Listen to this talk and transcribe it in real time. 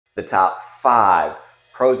The top 5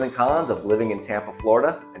 pros and cons of living in Tampa,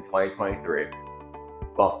 Florida in 2023.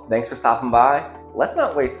 Well, thanks for stopping by. Let's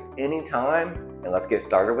not waste any time and let's get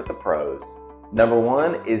started with the pros. Number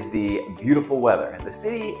 1 is the beautiful weather. The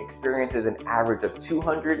city experiences an average of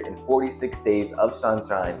 246 days of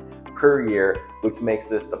sunshine per year, which makes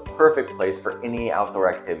this the perfect place for any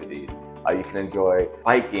outdoor activities. You can enjoy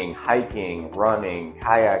biking, hiking, running,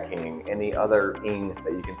 kayaking, any other thing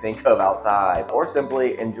that you can think of outside, or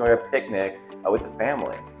simply enjoy a picnic with the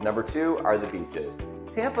family. Number 2 are the beaches.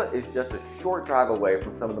 Tampa is just a short drive away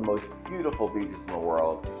from some of the most beautiful beaches in the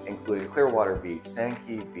world, including Clearwater Beach,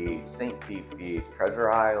 Sandkey Beach, St. Pete Beach,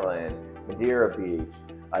 Treasure Island, Madeira Beach.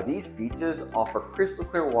 These beaches offer crystal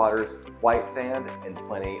clear waters, white sand, and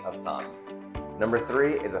plenty of sun. Number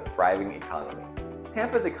 3 is a thriving economy.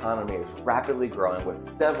 Tampa's economy is rapidly growing with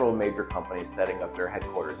several major companies setting up their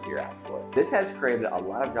headquarters here actually. This has created a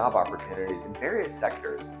lot of job opportunities in various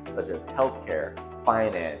sectors such as healthcare,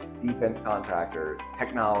 finance, defense contractors,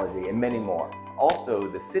 technology, and many more. Also,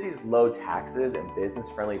 the city's low taxes and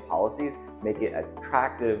business-friendly policies make it an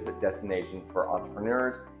attractive destination for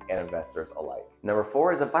entrepreneurs and investors alike. Number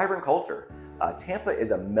 4 is a vibrant culture. Tampa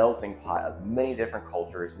is a melting pot of many different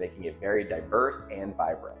cultures, making it very diverse and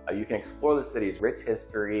vibrant. You can explore the city's rich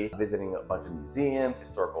history, visiting a bunch of museums,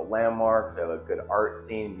 historical landmarks. We have a good art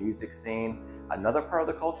scene, music scene. Another part of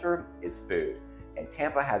the culture is food. And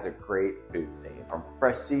Tampa has a great food scene, from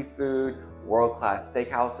fresh seafood, world-class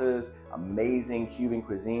steakhouses, amazing Cuban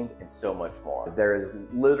cuisines, and so much more. There is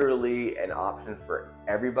literally an option for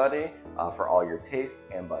everybody, for all your tastes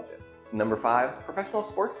and budgets. Number 5, professional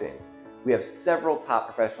sports teams. We have several top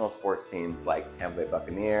professional sports teams like Tampa Bay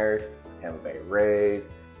Buccaneers, Tampa Bay Rays,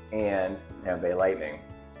 and Tampa Bay Lightning,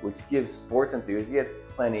 which gives sports enthusiasts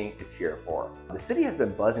plenty to cheer for. The city has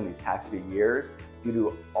been buzzing these past few years due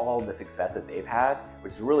to all the success that they've had,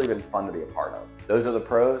 which has really been fun to be a part of. Those are the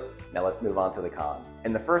pros. Now let's move on to the cons.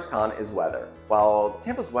 And the first con is weather. While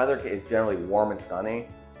Tampa's weather is generally warm and sunny,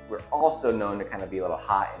 we're also known to kind of be a little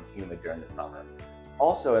hot and humid during the summer.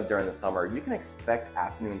 Also during the summer, you can expect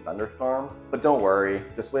afternoon thunderstorms, but don't worry,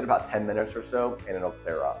 just wait about 10 minutes or so and it'll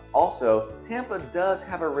clear up. Also, Tampa does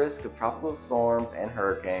have a risk of tropical storms and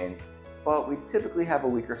hurricanes, but we typically have a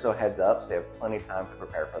week or so heads up, so you have plenty of time to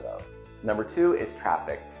prepare for those. Number 2 is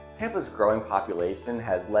traffic. Tampa's growing population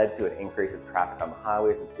has led to an increase of traffic on the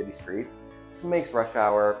highways and city streets, which makes rush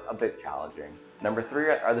hour a bit challenging. Number 3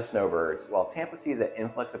 are the snowbirds. While Tampa sees an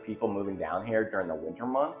influx of people moving down here during the winter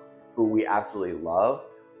months, who we absolutely love,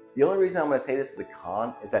 the only reason I'm going to say this is a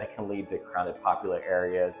con is that it can lead to crowded popular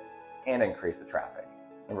areas and increase the traffic.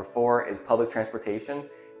 Number 4 is public transportation.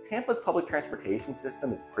 Tampa's public transportation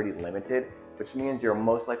system is pretty limited, which means you'll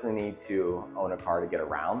most likely need to own a car to get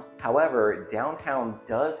around. However, downtown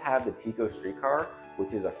does have the Tico streetcar,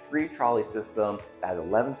 which is a free trolley system that has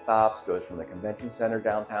 11 stops, goes from the convention center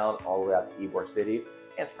downtown all the way out to Ybor City,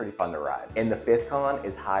 and it's pretty fun to ride. And the 5th con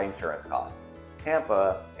is high insurance cost.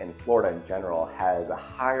 Tampa and Florida in general has a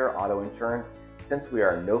higher auto insurance since we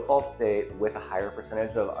are a no-fault state with a higher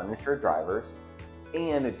percentage of uninsured drivers.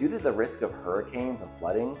 And due to the risk of hurricanes and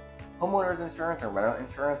flooding, homeowners insurance and rental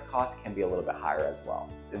insurance costs can be a little bit higher as well.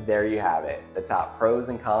 There you have it, the top pros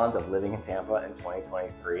and cons of living in Tampa in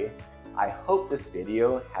 2023. I hope this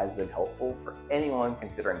video has been helpful for anyone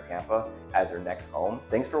considering Tampa as their next home.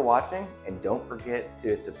 Thanks for watching, and don't forget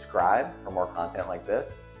to subscribe for more content like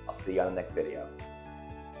this. I'll see you on the next video.